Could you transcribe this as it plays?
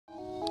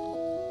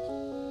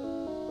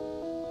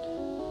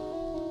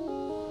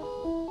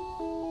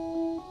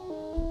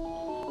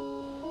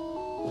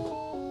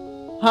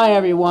Hi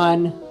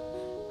everyone,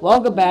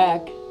 welcome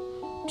back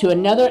to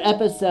another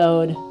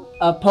episode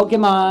of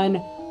Pokemon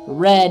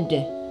Red.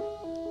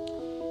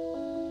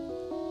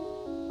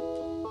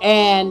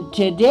 And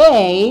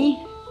today,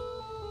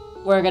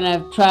 we're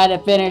gonna try to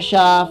finish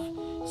off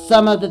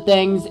some of the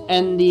things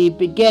in the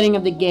beginning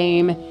of the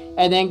game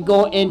and then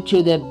go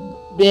into the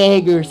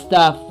bigger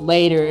stuff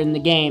later in the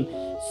game.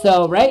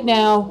 So right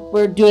now,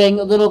 we're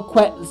doing a little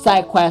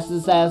side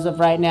quests as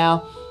of right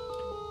now.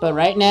 But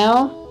right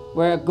now,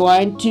 we're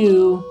going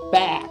to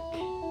back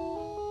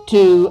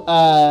to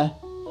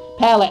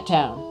Pallet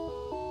Town.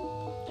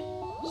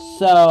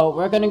 So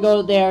we're gonna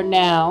go there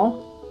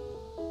now.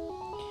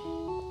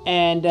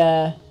 And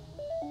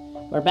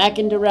we're back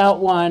into Route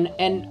 1.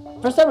 And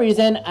for some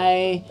reason,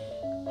 I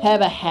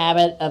have a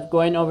habit of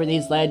going over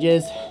these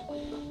ledges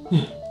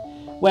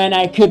when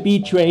I could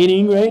be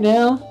training right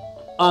now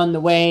on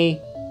the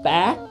way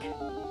back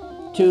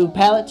to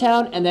Pallet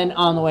Town and then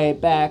on the way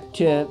back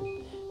to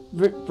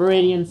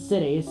Viridian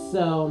City.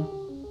 So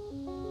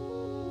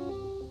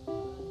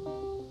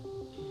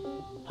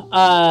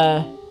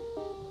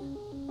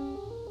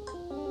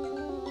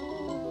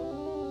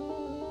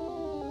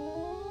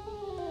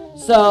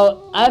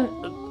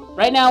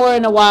right now we're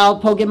in a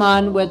wild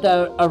Pokemon with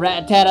a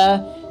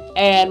Rattata,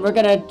 and we're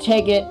gonna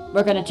take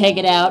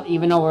it out,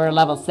 even though we're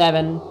level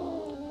 7.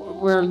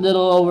 We're a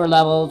little over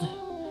leveled,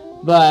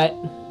 but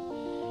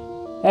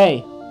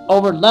hey,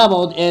 over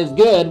leveled is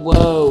good.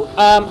 Whoa.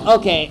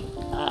 Okay.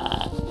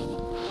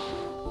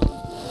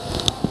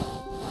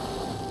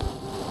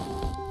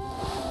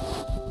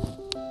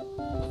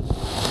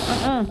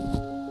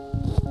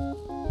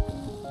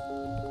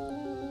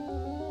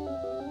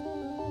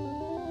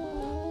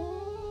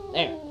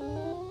 There.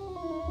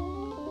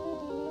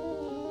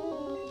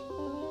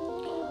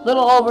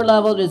 Little over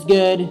leveled is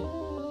good,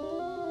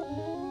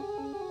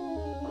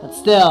 but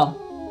still.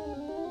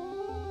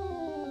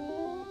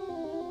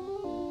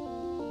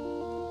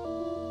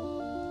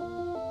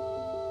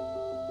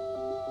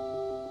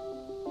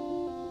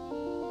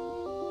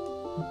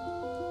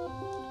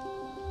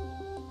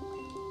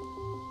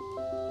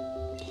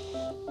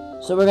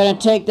 So we're gonna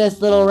take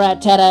this little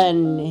Rattata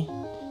and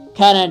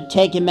kind of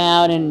take him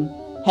out and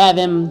have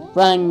him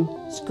run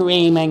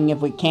screaming if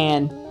we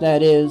can,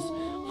 that is.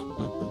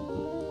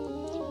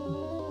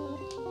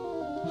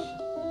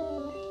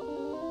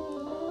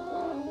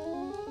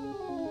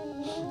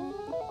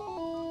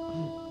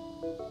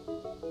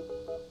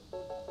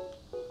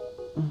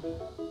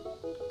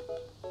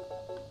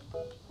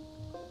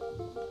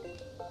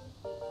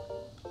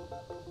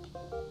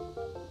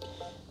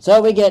 So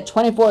we get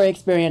 24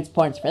 experience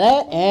points for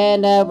that,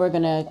 and we're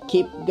gonna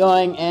keep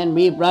going, and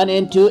we run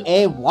into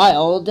a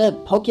wild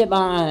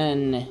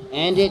Pokemon,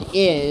 and it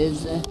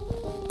is,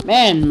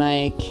 man,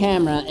 my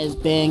camera is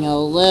being a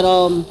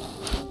little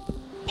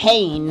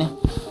pain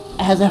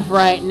as of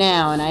right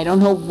now, and I don't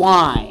know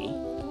why.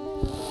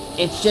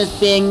 It's just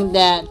being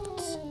that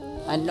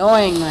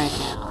annoying right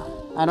now.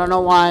 I don't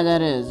know why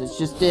that is, it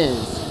just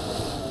is.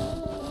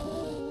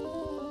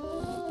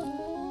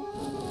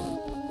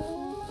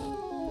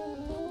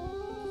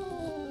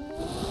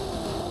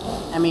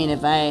 I mean,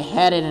 if I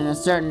had it in a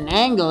certain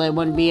angle, it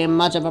wouldn't be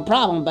much of a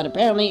problem, but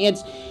apparently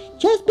it's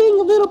just being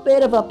a little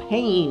bit of a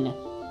pain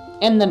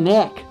in the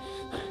neck.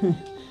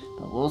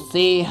 But we'll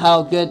see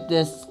how good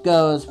this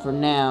goes for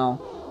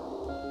now.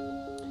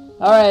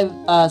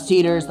 Alright,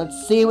 Cedars,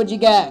 let's see what you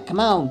got.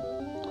 Come on.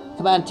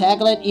 Come on,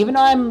 tackle it. Even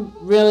though I'm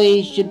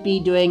really should be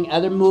doing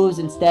other moves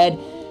instead,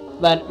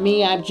 but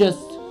me, I've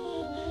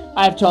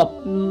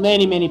told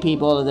many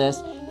people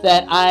this,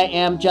 that I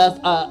am just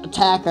an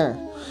attacker,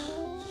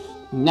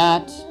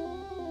 not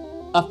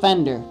a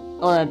fender,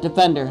 or a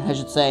defender, I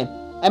should say.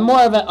 I'm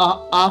more of an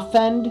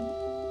offend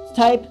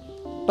type,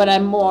 but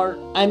I'm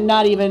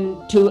not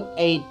even to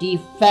a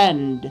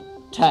defend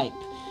type.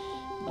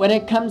 When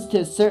it comes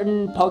to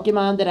certain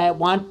Pokemon that I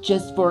want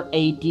just for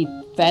a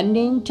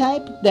defending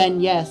type, then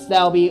yes,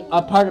 that'll be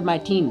a part of my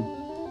team.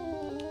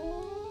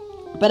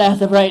 But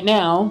as of right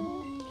now,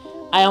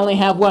 I only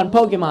have one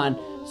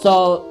Pokemon,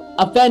 so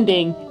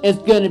offending is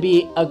going to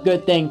be a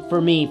good thing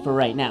for me for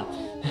right now.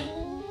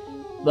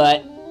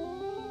 But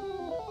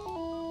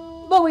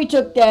we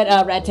took that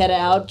Rattata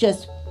out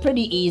just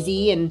pretty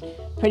easy and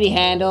pretty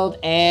handled,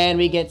 and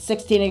we get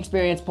 16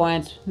 experience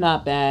points.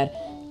 Not bad.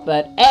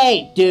 But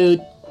hey,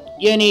 dude,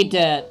 you need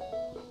to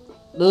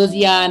lose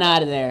yon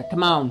out of there.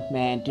 Come on,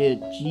 man,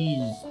 dude.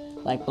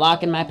 Jeez, like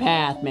blocking my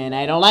path, man.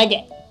 I don't like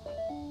it.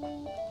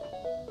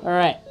 All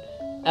right.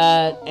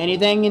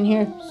 Anything in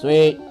here?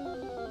 Sweet.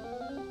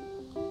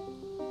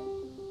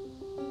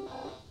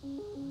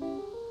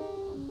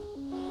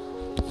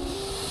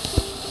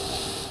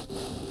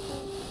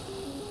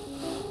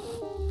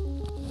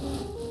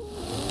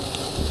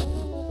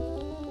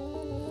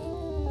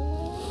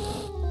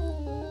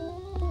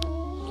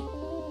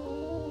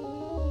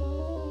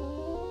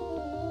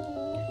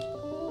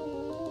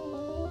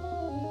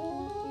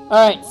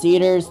 Alright,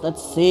 Cedars,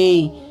 let's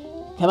see.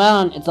 Come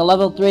on, it's a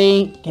level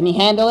 3. Can you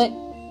handle it?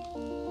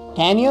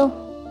 Can you?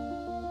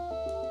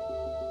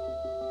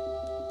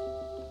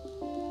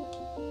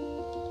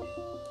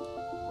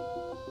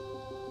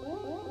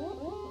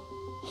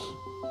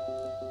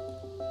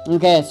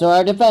 Okay, so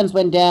our defense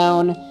went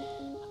down.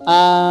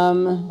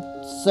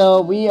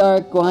 So we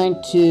are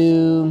going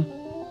to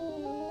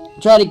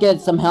try to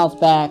get some health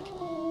back.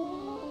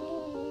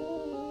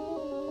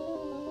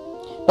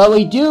 But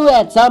we do,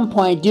 at some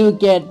point,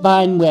 get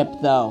Vine Whip,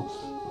 though.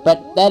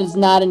 But that is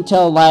not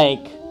until,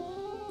 like,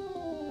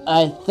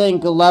 I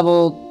think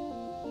level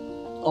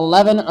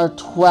 11 or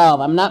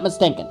 12. I'm not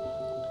mistaken.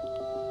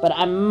 But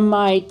I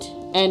might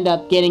end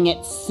up getting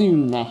it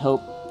soon, I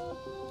hope.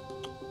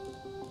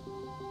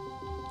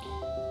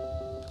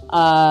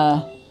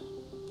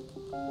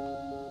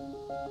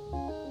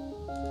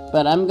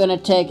 But I'm gonna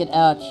take it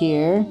out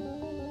here.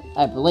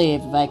 I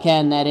believe, if I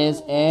can, that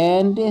is.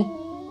 And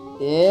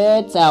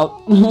it's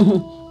out.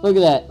 Look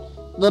at that.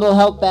 Little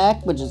health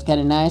back, which is kind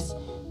of nice.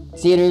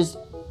 Cedars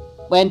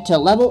went to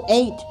level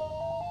 8.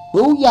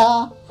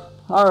 Booyah!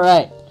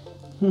 Alright.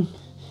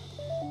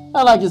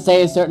 I like to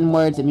say certain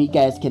words, and you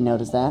guys can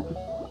notice that.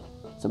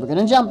 So we're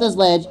gonna jump this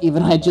ledge,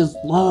 even though I just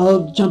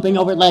love jumping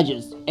over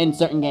ledges in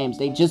certain games.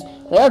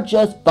 They're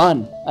just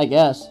fun, I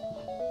guess.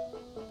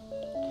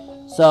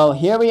 So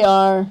here we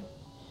are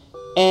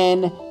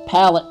in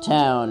Pallet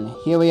Town.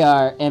 Here we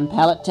are in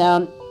Pallet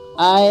Town.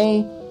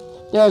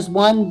 There's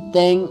one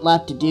thing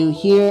left to do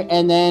here,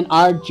 and then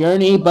our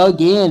journey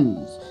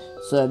begins.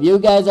 So if you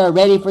guys are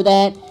ready for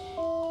that,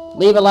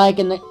 leave a like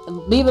and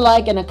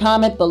a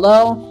comment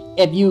below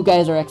if you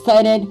guys are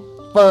excited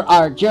for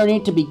our journey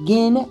to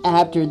begin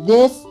after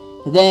this.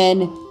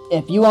 Then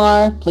if you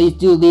are, please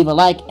do leave a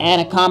like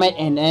and a comment,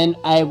 and then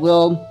I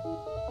will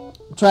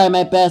try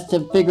my best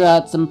to figure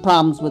out some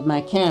problems with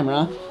my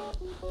camera,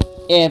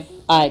 if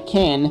I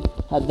can,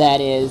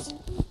 that is.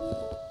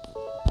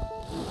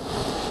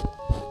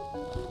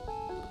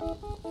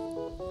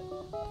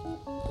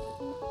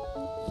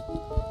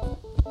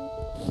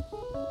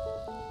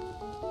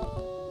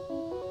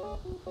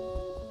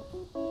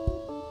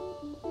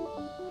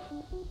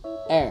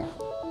 There.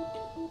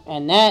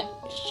 And that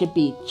should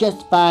be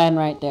just fine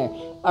right there.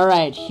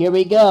 Alright, here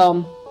we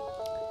go.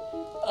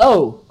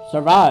 Oh,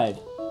 survive.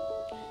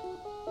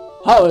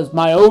 How is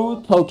my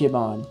old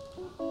Pokemon?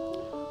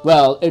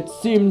 Well, it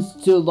seems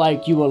to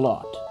like you a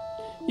lot.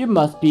 You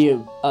must be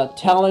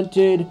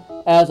talented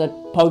as a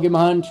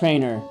Pokemon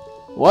trainer.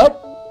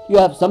 What? You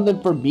have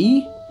something for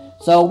me?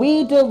 So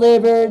we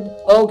delivered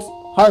Oak's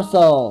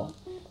parcel.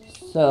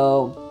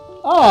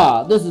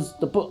 So, this is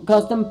the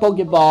custom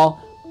Pokeball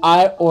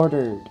I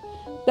ordered.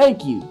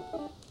 Thank you.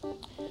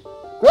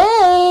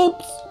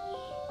 Grapes!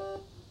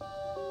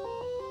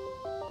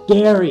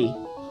 Gary.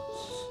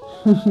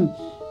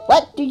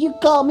 What do you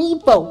call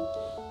me for?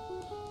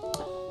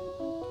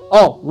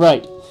 Oh,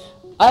 right.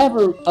 I have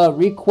a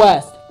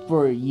request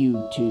for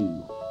you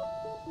two.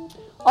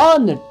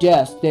 On the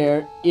desk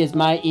there is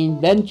my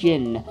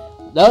invention,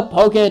 the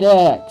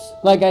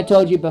Pokédex. Like I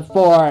told you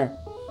before,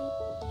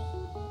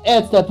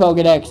 it's the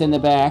Pokédex in the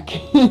back.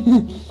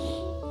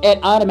 It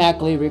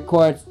automatically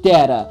records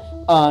data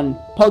on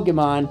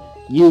Pokemon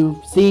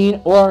you've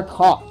seen or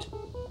caught.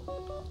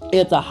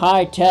 It's a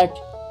high-tech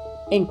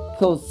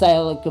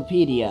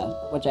encyclopedia,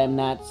 which I'm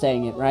not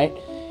saying it right.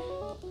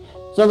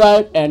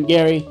 Survive and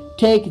Gary,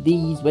 take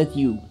these with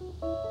you.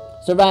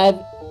 Survive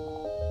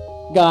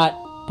got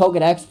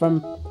Pokédex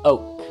from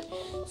Oak.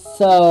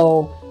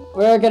 So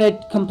we're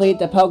gonna complete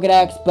the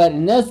Pokédex, but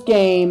in this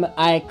game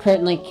I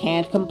currently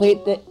can't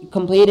complete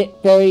it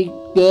very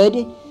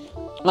good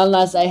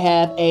unless I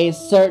have a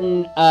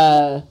certain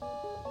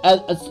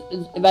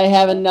if I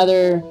have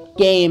another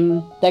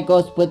game that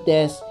goes with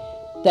this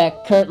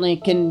that currently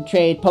can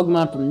trade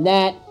Pokemon from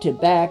that to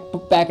back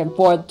and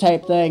forth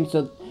type thing.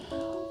 So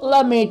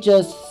let me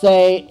just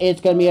say it's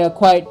going to be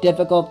quite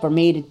difficult for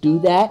me to do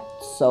that.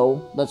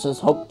 So let's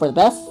just hope for the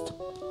best.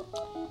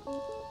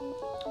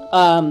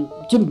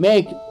 To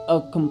make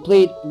a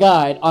complete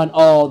guide on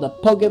all the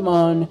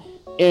Pokemon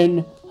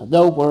in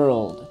the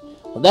world.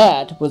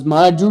 That was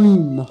my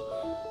dream.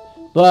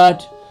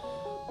 But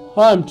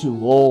I'm too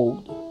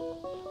old.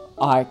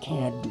 I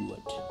can't do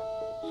it.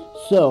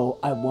 So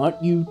I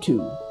want you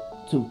two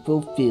to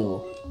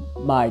fulfill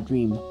my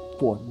dream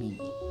for me.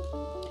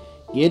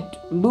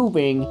 Get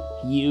moving,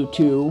 you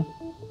two.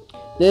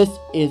 This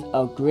is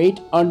a great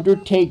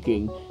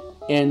undertaking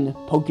in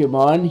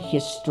Pokemon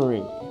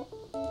history.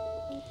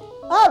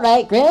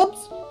 Alright,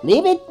 Gramps.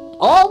 Leave it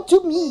all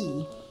to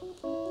me.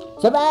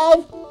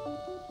 Survive.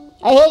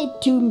 I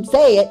hate to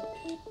say it,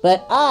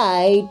 but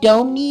I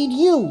don't need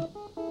you.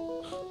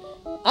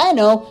 I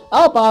know,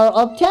 I'll borrow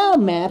a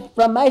town map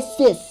from my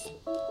sis.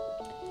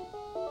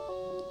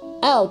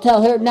 I'll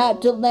tell her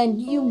not to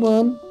lend you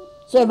one.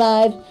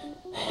 Survive.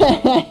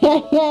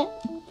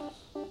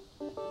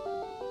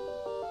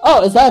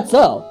 Oh, is that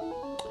so?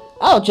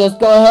 I'll just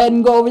go ahead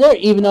and go over there,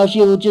 even though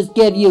she will just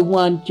give you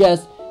one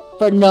just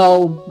for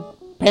no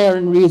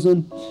apparent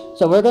reason.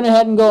 So we're going to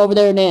head and go over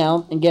there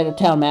now and get a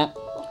town map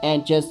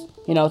and just,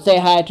 you know, say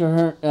hi to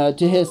her,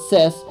 to his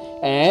sis,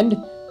 and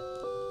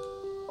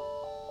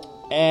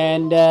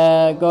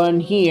go in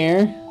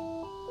here.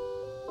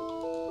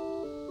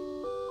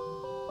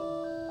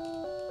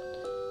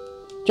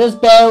 Just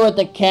bear with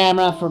the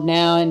camera for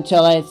now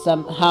until I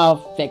somehow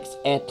fix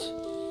it.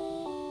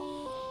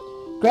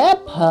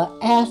 Grandpa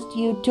asked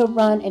you to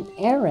run an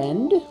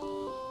errand.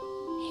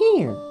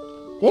 Here,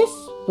 this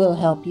will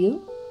help you.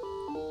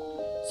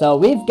 So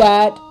we've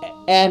got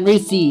and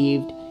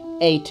received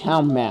a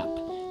town map.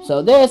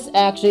 So this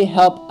actually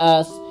helped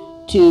us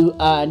to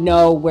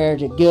know where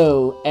to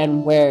go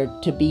and where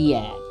to be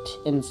at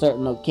in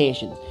certain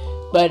locations.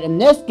 But in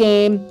this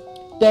game,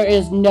 there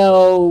is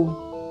no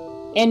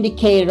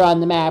indicator on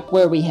the map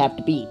where we have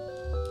to be.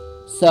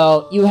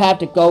 So you have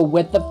to go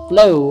with the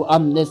flow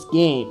on this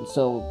game.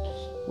 So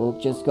we'll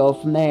just go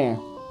from there.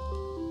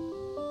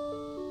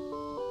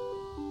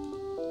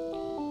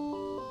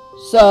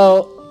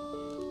 So,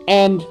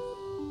 and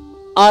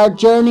our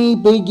journey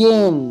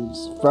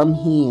begins from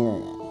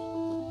here.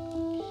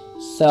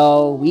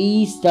 So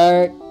we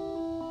start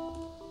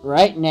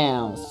right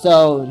now.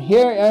 So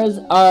here is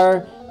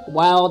our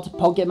wild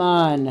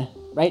Pokemon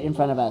right in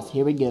front of us.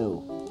 Here we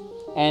go.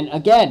 And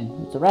again,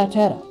 it's a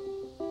Rattata.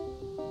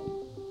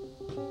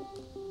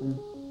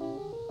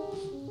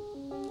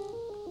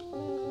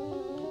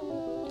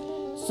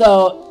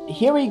 So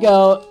here we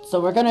go. So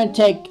we're gonna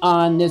take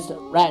on this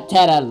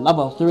Rattata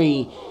level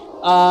 3.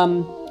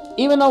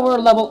 Even though we're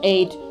level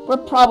 8, we're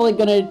probably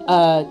gonna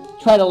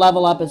try to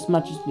level up as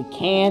much as we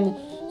can,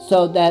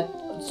 so that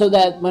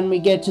when we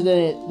get to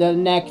the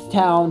next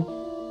town,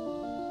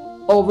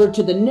 over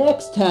to the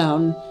next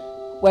town,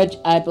 which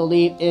I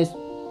believe is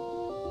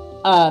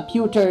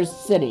Pewter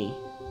City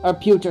or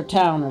Pewter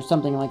Town or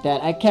something like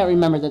that. I can't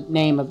remember the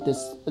name of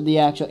the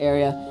actual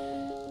area,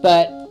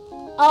 but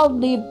I'll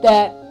leave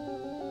that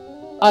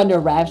under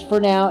wraps for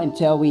now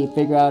until we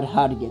figure out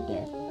how to get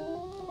there.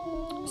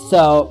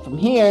 So from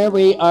here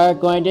we are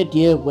going to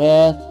deal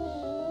with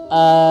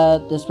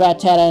this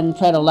Rattata and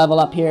try to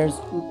level up here as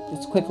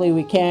quickly as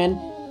we can.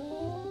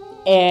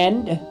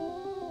 And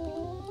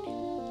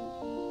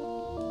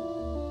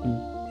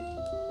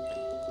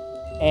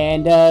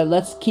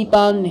let's keep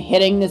on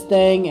hitting this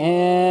thing.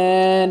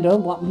 And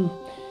oh,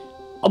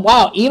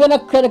 wow, even a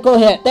critical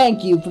hit.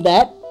 Thank you for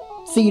that,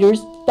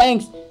 Cedars.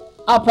 Thanks.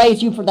 I'll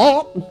praise you for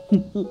that.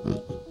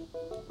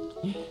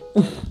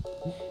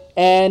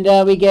 And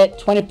we get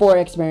 24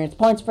 experience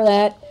points for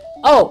that.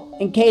 Oh,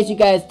 in case you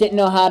guys didn't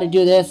know how to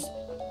do this,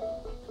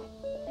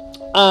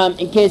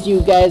 in case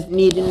you guys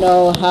need to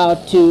know how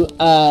to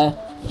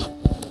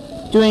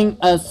doing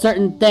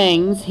certain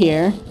things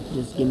here,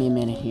 just give me a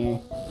minute here.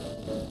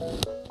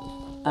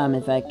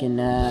 If I can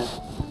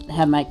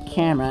have my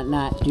camera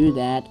not do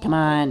that. Come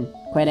on,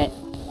 quit it.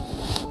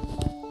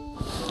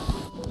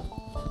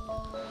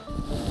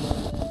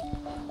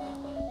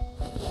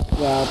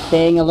 Yeah,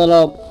 being a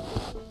little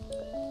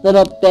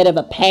bit of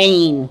a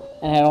pain,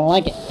 and I don't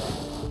like it.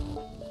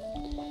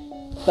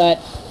 But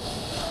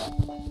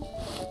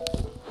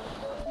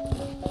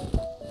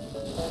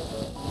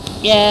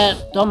yeah,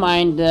 don't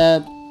mind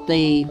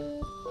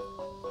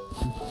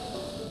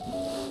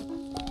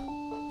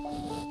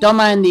don't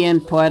mind the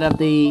input of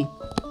the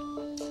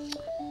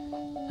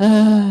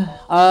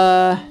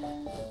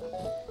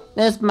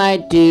this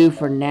might do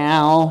for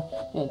now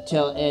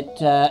until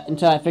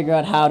I figure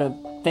out how to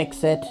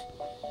fix it.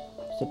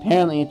 So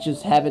apparently it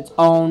just have its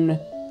own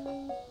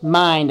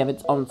mind of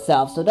its own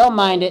self, so don't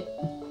mind it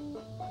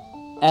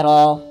at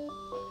all.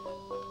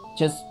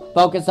 Just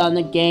focus on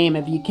the game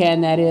if you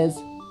can, that is.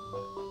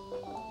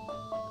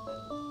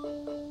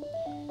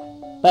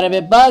 But if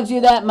it bugs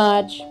you that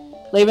much,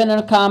 leave it in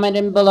a comment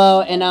in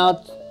below, and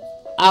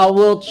I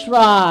will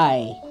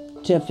try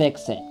to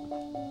fix it.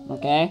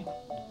 Okay?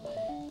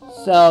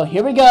 So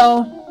here we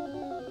go.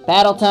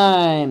 Battle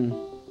time.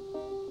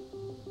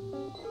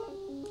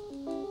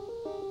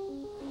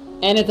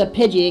 And it's a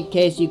Pidgey in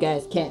case you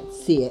guys can't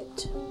see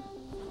it.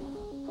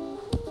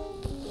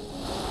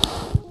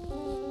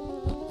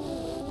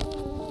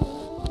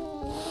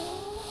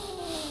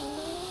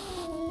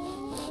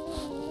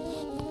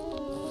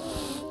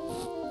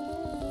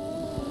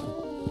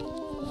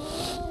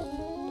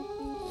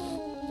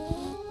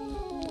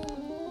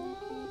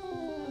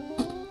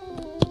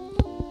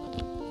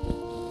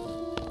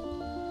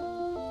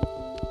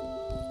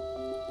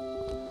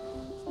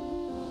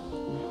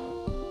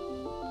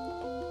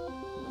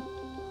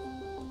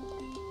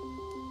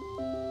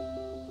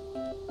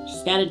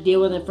 Just gotta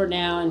deal with it for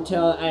now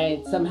until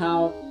I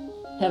somehow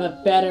have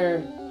a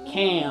better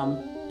cam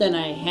than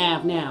I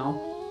have now.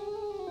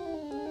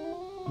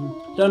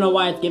 Don't know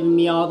why it's giving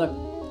me all the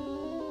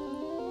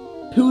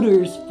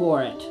pooters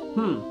for it.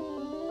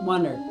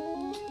 Wonder.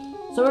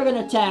 So we're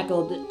gonna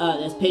tackle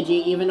this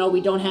Pidgey, even though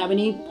we don't have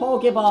any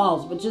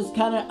Pokeballs, which is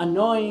kind of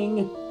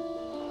annoying.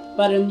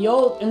 But in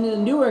the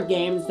newer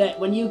games, that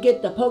when you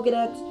get the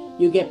Pokedex,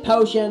 you get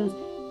potions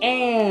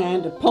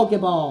and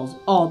Pokeballs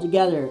all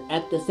together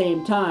at the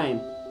same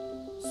time.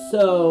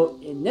 So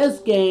in this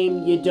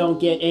game, you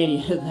don't get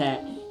any of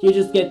that. You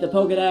just get the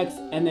Pokedex,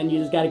 and then you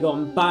just gotta go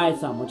and buy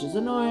some, which is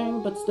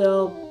annoying, but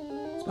still,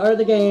 it's part of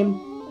the game.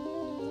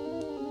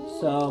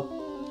 So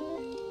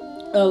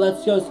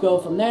let's just go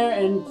from there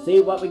and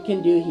see what we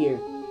can do here.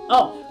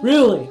 Oh,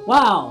 really?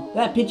 Wow,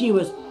 that Pidgey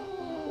was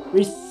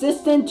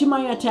resistant to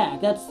my attack.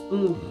 That's,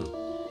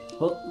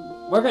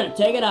 well, we're gonna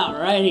take it out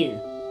right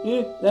here.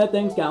 Yeah, that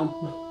thing's gone.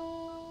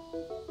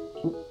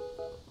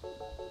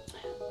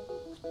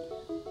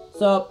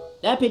 So,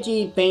 that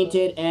Pidgey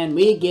fainted, and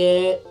we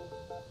get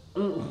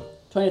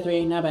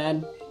 23, not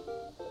bad.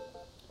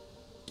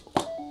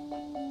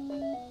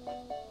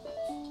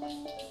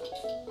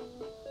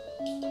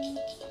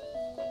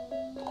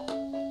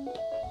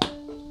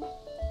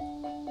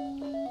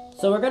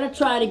 So we're gonna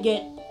try to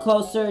get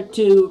closer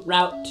to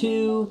Route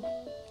 2,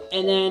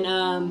 and then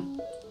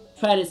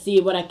try to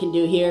see what I can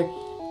do here.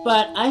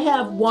 But I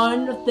have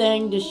one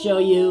thing to show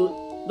you,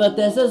 but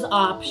this is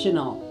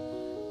optional.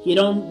 You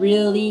don't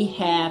really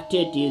have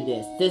to do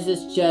this. This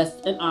is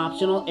just an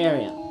optional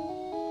area.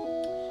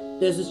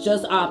 This is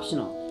just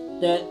optional.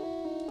 The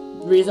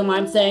reason why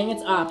I'm saying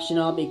it's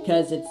optional,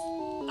 because it's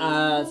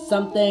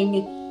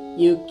something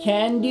you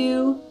can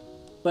do,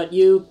 but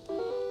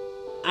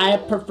I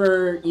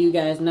prefer you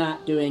guys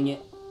not doing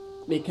it,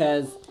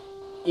 because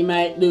you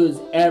might lose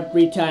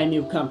every time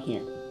you come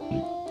here.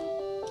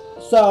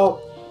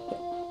 So,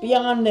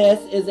 beyond this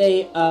is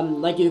a,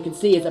 like you can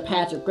see, it's a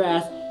patch of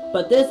grass,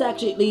 but this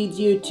actually leads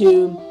you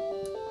to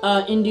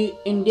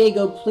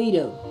Indigo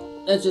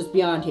Pluto. That's just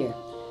beyond here.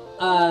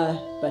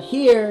 But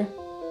here,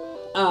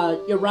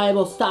 your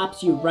rival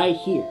stops you right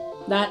here.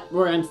 Not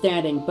where I'm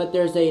standing, but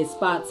there's a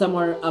spot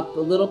somewhere up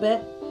a little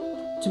bit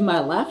to my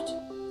left.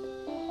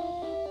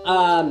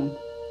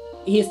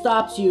 He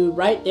stops you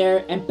right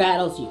there and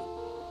battles you.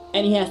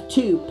 And he has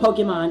 2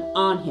 Pokemon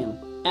on him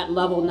at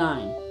level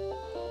 9.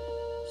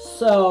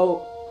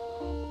 So,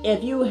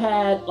 if you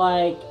had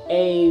like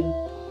a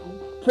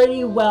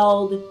pretty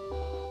well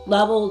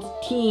leveled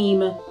team,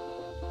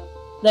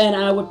 then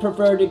I would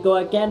prefer to go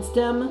against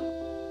him.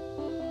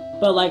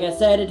 But like I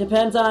said, it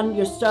depends on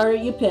your starter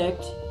you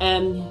picked,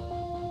 and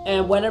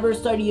whatever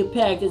starter you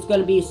picked is going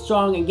to be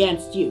strong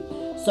against you.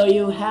 So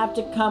you have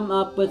to come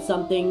up with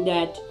something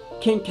that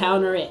can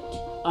counter it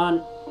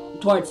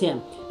towards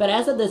him. But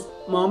as of this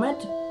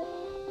moment,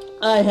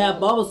 I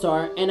have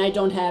Bulbasaur, and I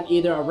don't have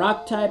either a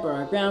rock type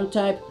or a ground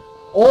type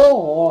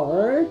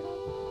or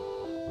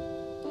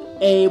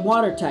a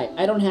water type.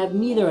 I don't have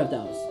neither of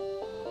those.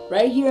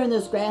 Right here in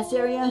this grass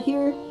area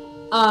here,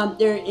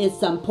 there is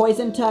some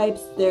poison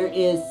types, there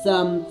is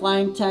some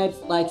flying types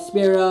like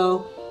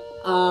Spearow,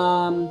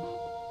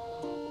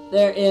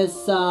 there is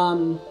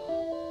some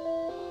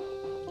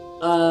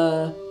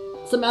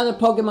other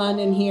Pokemon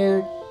in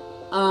here,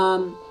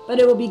 but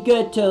it would be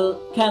good to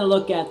kind of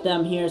look at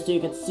them here so you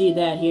can see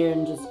that here,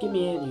 and just give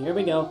me, here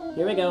we go,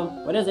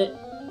 what is it?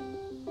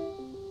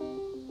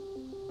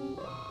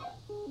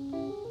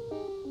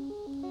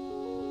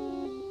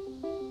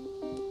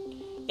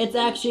 It's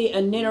actually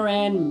a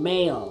Nidoran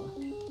male.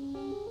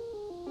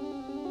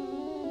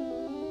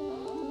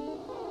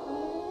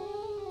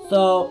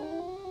 So,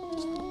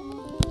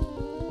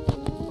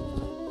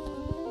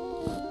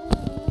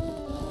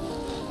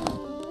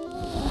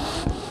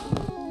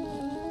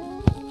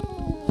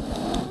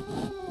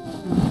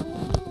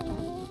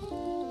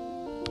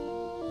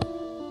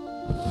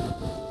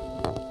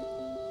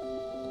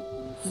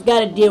 just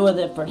gotta deal with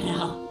it for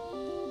now.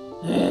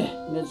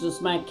 It's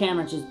just my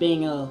camera just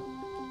being a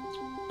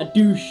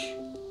douche.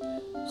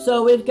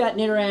 So we've got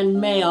Nidoran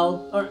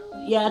male, or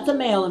yeah, it's a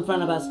male in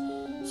front of us.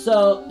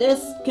 So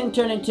this can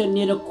turn into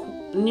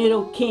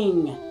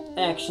Nidoking,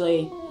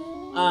 actually.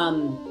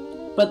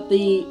 But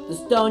the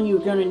stone you're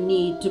gonna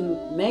need to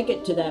make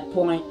it to that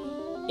point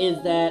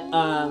is that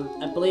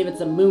I believe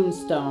it's a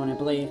Moonstone, I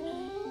believe.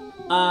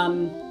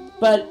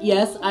 But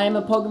yes, I am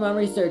a Pokemon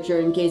researcher,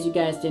 in case you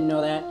guys didn't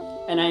know that,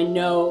 and I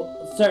know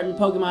certain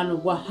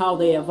Pokemon, how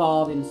they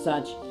evolve and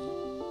such.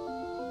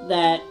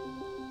 That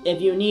if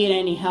you need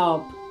any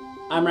help,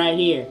 I'm right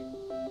here.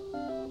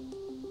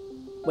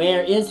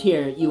 Where is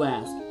here, you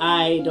ask?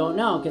 I don't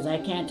know, because I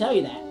can't tell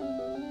you that.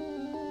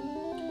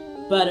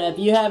 But if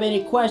you have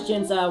any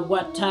questions of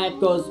what type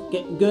goes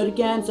good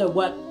against, or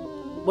what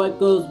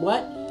goes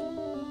what,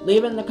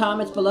 leave it in the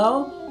comments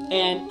below,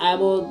 and I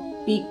will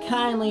be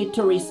kindly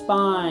to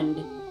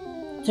respond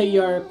to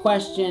your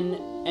question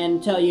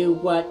and tell you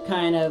what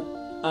kind of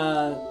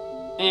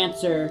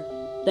answer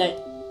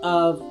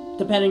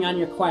depending on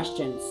your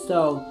questions.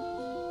 So,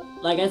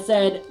 like I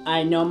said,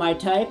 I know my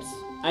types,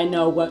 I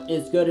know what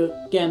is good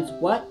against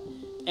what,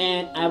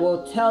 and I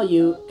will tell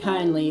you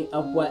kindly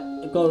of what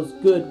goes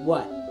good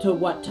to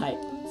what type.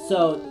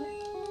 So,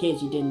 in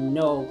case you didn't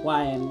know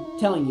why I'm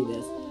telling you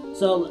this.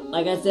 So,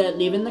 like I said,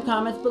 leave in the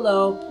comments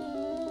below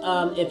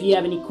if you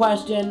have any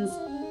questions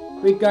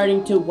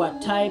regarding to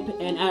what type,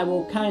 and I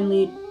will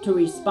kindly to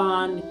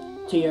respond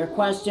to your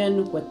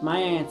question with my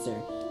answer.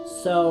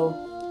 So,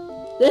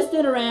 this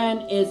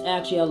Nidoran is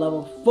actually a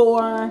level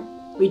 4.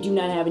 We do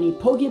not have any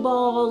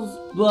Pokeballs,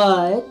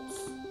 but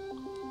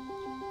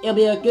it'll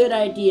be a good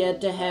idea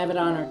to have it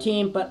on our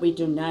team, but we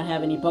do not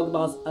have any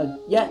Pokeballs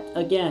yet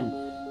again.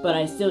 But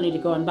I still need to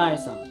go and buy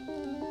some.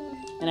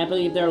 And I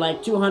believe they're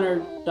like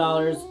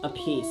 $200 a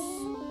piece.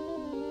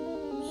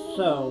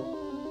 So,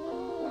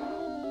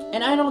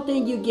 And I don't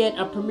think you get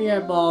a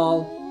Premier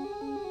Ball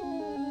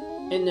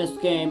in this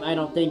game. I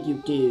don't think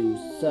you do.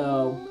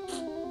 So,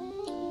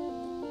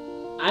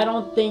 I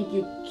don't think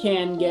you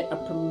can get a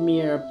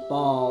Premier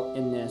Ball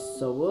in this.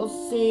 So, we'll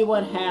see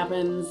what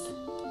happens.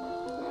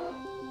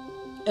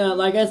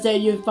 Like I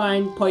said, you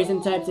find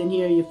poison types in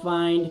here. You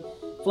find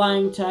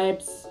flying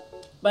types.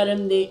 But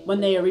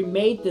when they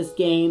remade this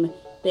game,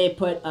 they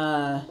put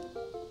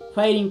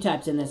fighting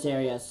types in this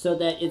area, so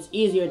that it's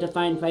easier to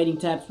find fighting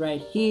types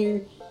right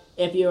here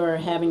if you're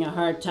having a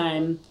hard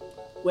time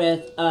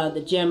with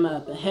the gym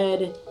up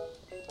ahead.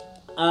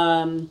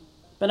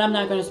 But I'm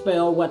not going to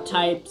spoil what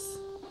type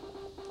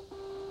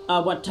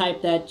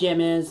that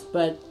gym is,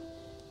 but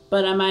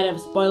I might have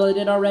spoiled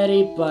it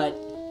already. But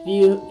if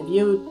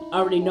you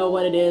already know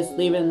what it is,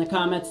 leave it in the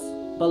comments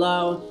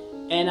below,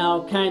 and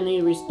I'll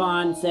kindly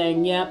respond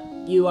saying, yep,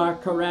 you are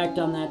correct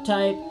on that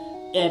type.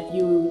 If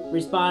you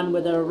respond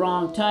with a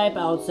wrong type,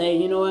 I'll say,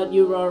 you know what,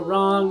 you are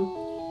wrong.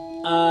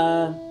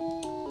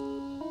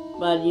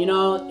 But you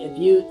know, if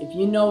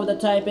you know what the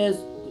type is,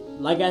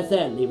 like I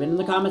said, leave it in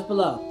the comments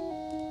below.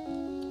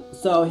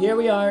 So here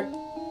we are.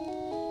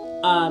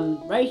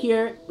 Right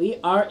here, we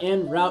are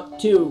in Route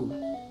 2.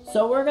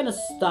 So we're gonna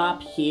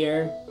stop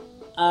here.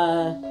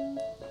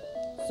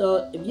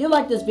 So if you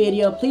like this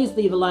video, please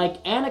leave a like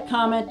and a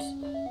comment.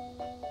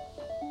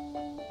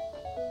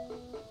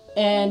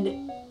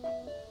 And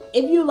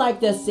if you like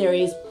this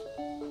series,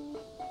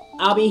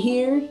 I'll be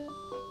here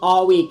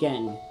all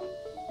weekend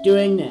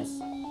doing this.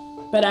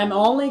 But I'm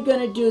only going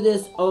to do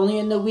this only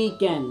in the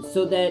weekend,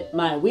 so that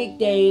my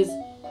weekdays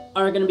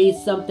are going to be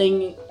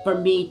something for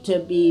me to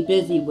be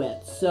busy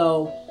with.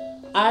 So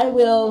I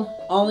will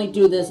only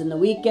do this in the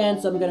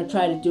weekend, so I'm going to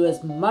try to do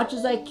as much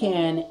as I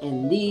can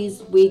in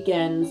these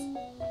weekends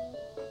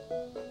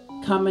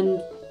coming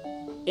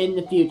in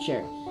the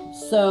future.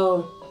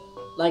 So,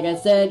 like I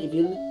said, if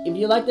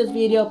you like this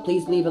video,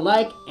 please leave a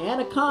like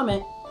and a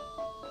comment.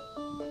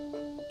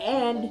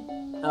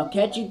 And I'll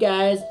catch you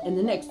guys in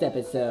the next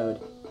episode.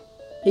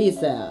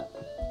 Peace out.